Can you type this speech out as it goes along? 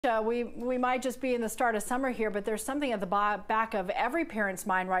We might just be in the start of summer here, but there's something at the back of every parent's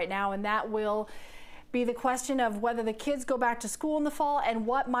mind right now, and that will be the question of whether the kids go back to school in the fall and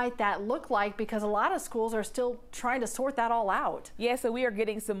what might that look like, because a lot of schools are still trying to sort that all out. Yeah, so we are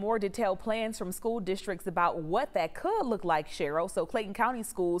getting some more detailed plans from school districts about what that could look like, Cheryl. So Clayton County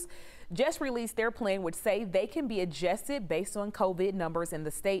Schools just released their plan, which say they can be adjusted based on COVID numbers in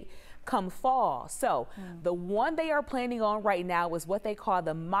the state come fall. So the one they are planning on right now is what they call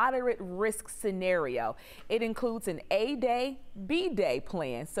the moderate risk scenario. It includes an A day, B day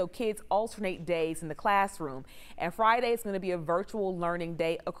plan. So kids alternate days in the classroom, and Friday is going to be a virtual learning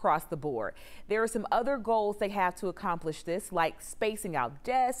day across the board. There are some other goals they have to accomplish this, like spacing out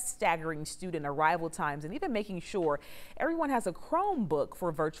desks, staggering student arrival times, and even making sure everyone has a Chromebook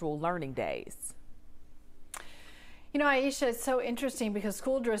for virtual learning days. You know, Aisha, it's so interesting because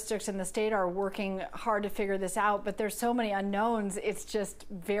school districts in the state are working hard to figure this out, but there's so many unknowns. It's just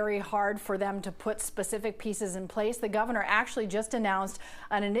very hard for them to put specific pieces in place. The governor actually just announced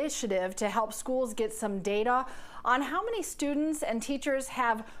an initiative to help schools get some data on how many students and teachers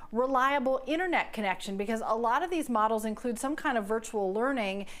have reliable internet connection, because a lot of these models include some kind of virtual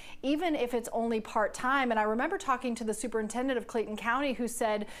learning, even if it's only part-time. And I remember talking to the superintendent of Clayton County, who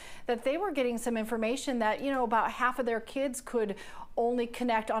said that they were getting some information that, you know, about half of their kids could only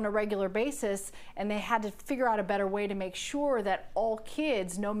connect on a regular basis, and they had to figure out a better way to make sure that all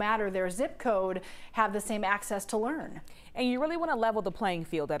kids, no matter their zip code, have the same access to learn. And you really want to level the playing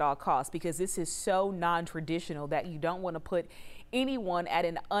field at all costs, because this is so non-traditional that you don't want to put anyone at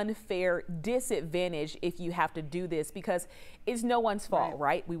an unfair disadvantage if you have to do this, because it's no one's fault,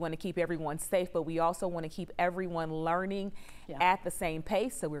 right? We want to keep everyone safe, but we also want to keep everyone learning at the same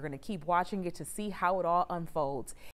pace. So we're going to keep watching it to see how it all unfolds.